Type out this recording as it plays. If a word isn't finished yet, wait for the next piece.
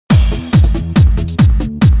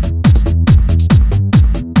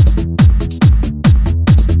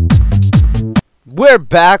We're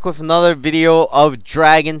back with another video of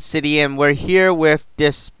Dragon City, and we're here with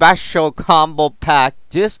this special combo pack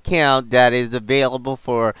discount that is available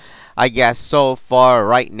for, I guess, so far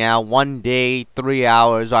right now, 1 day, 3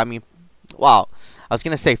 hours. I mean, wow, I was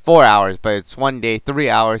gonna say 4 hours, but it's 1 day,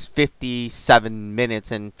 3 hours, 57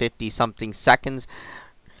 minutes and 50 something seconds.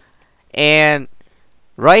 And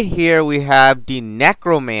right here we have the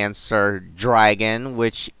Necromancer dragon,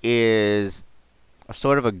 which is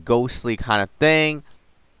sort of a ghostly kind of thing.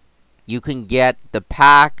 You can get the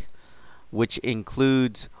pack, which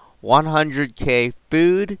includes 100k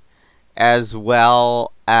food as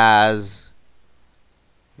well as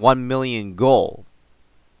 1 million gold,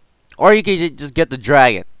 or you can just get the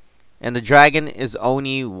dragon, and the dragon is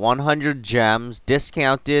only 100 gems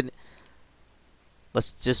discounted.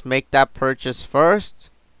 Let's just make that purchase first.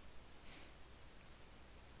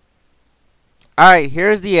 Alright,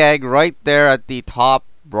 here's the egg right there at the top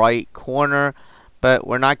right corner, but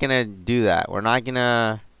we're not gonna do that. We're not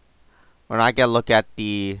gonna look at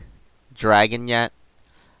the dragon yet.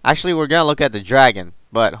 Actually, we're gonna look at the dragon,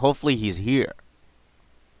 but hopefully he's here.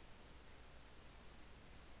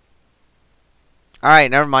 Alright,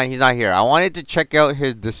 never mind, he's not here. I wanted to check out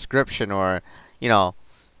his description, or, you know,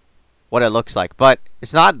 what it looks like, but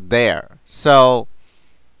it's not there. So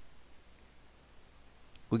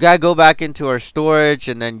we gotta go back into our storage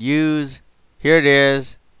and then use. Here it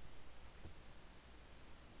is.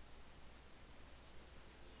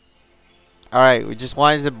 Alright, we just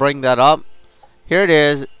wanted to bring that up. Here it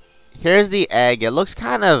is. Here's the egg. It looks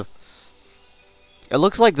kind of, it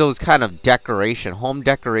looks like those kind of home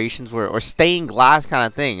decorations or stained glass kind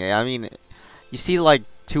of thing. I mean, you see like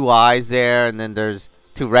 2 eyes there, and then there's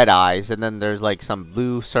 2 red eyes, and then there's like some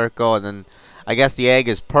blue circle, and then I guess the egg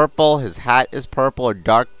is purple. His hat is purple, or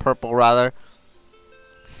dark purple rather.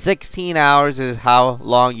 16 hours is how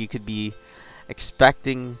long you could be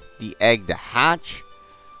expecting the egg to hatch.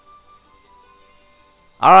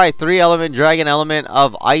 Alright, 3-element dragon element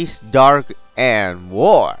of ice, dark, and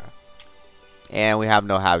war. And we have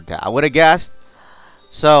no habitat. I would have guessed.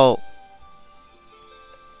 So,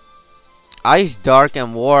 ice, dark,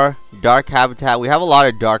 and war. Dark habitat. We have a lot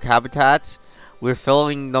of dark habitats. We're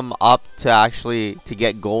filling them up to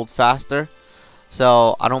get gold faster.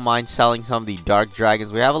 So I don't mind selling some of the dark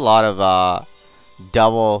dragons. We have a lot of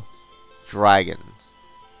double dragons.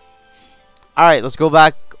 Alright, let's go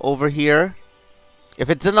back over here. If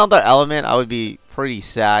it's another element, I would be pretty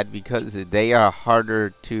sad because they are harder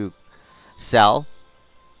to sell.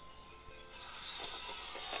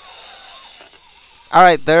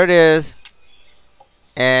 Alright, there it is.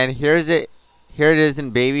 And here's it. Here it is in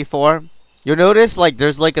baby form. You'll notice like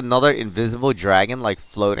there's like another invisible dragon like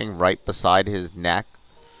floating right beside his neck.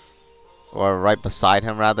 Or right beside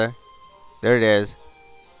him rather. There it is.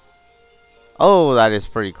 Oh, that is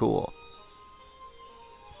pretty cool.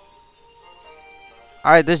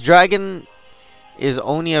 Alright, this dragon is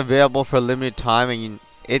only available for a limited time, and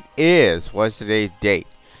it is, what's today's date?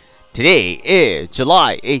 Today is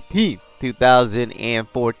July 18th,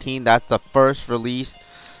 2014. That's the first release.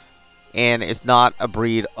 And it's not a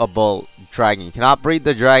breedable dragon. You cannot breed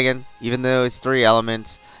the dragon, even though it's 3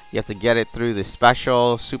 elements. You have to get it through the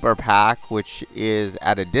special super pack, which is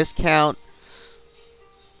at a discount.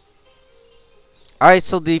 Alright,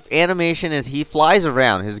 so the animation is he flies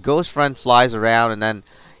around. His ghost friend flies around, and then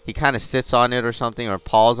he kind of sits on it or something, or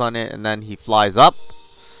paws on it, and then he flies up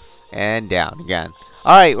and down again.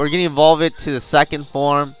 Alright, we're going to evolve it to the second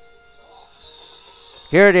form.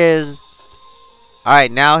 Here it is.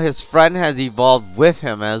 Alright, now his friend has evolved with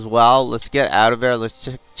him as well. Let's get out of there. Let's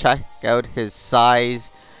check out his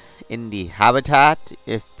size in the habitat,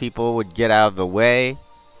 if people would get out of the way.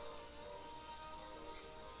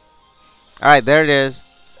 Alright, there it is.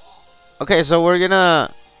 Okay, so we're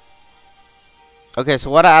gonna... Okay, so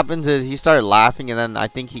what happens is he started laughing, and then I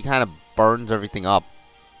think he kind of burns everything up.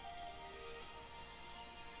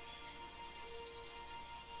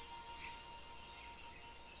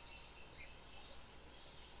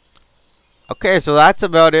 Okay, so that's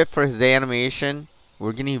about it for his animation.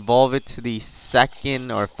 We're going to evolve it to the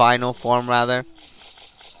second or final form rather.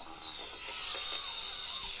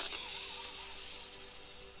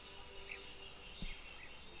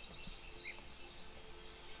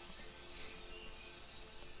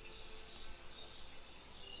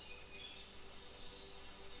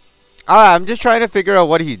 Alright, I'm just trying to figure out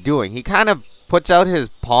what he's doing. He kind of puts out his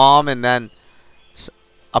palm, and then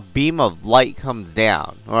a beam of light comes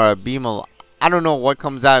down, or a beam of... I don't know what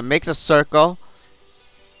comes out. It makes a circle.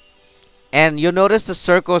 And you'll notice the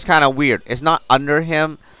circle is kind of weird. It's not under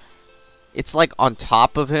him. It's like on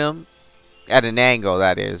top of him. At an angle,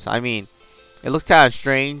 that is. I mean, It looks kind of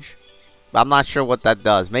strange, but I'm not sure what that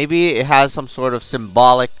does. Maybe it has some sort of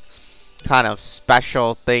symbolic kind of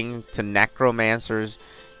special thing to Necromancers,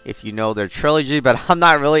 if you know their trilogy, but I'm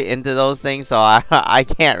not really into those things, so I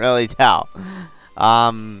can't really tell.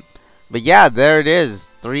 But yeah, there it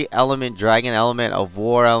is. 3-element dragon, element of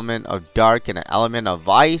war, element of dark, and an element of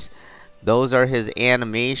ice. Those are his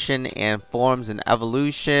animation and forms and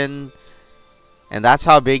evolution. And that's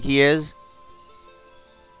how big he is.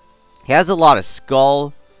 He has a lot of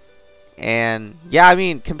skull. And yeah, I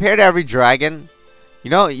mean, compared to every dragon, you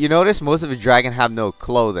notice most of the dragon have no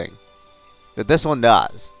clothing. But this one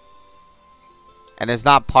does. And it's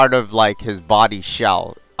not part of like his body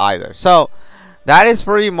shell either. So that is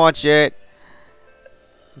pretty much it.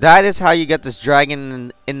 That is how you get this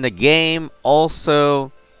dragon in the game.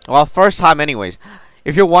 Also, well, first time anyways.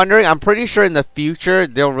 If you're wondering, I'm pretty sure in the future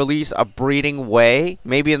they'll release a breeding way.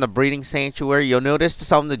 Maybe in the breeding sanctuary. You'll notice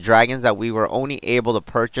some of the dragons that we were only able to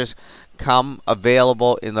purchase come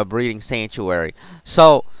available in the breeding sanctuary.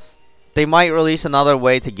 So they might release another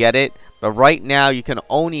way to get it. But right now you can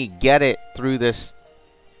only get it through this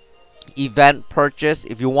event purchase.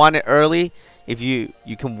 If you want it early, if you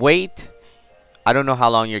can wait. I don't know how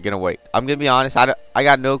long you're gonna wait. I'm gonna be honest, I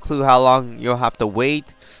got no clue how long you'll have to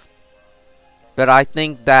wait. But I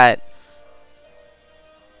think that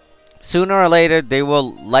sooner or later they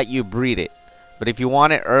will let you breed it. But if you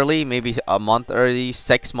want it early, maybe a month early,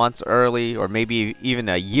 6 months early, or maybe even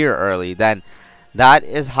a year early, then that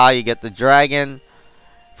is how you get the dragon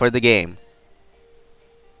for the game.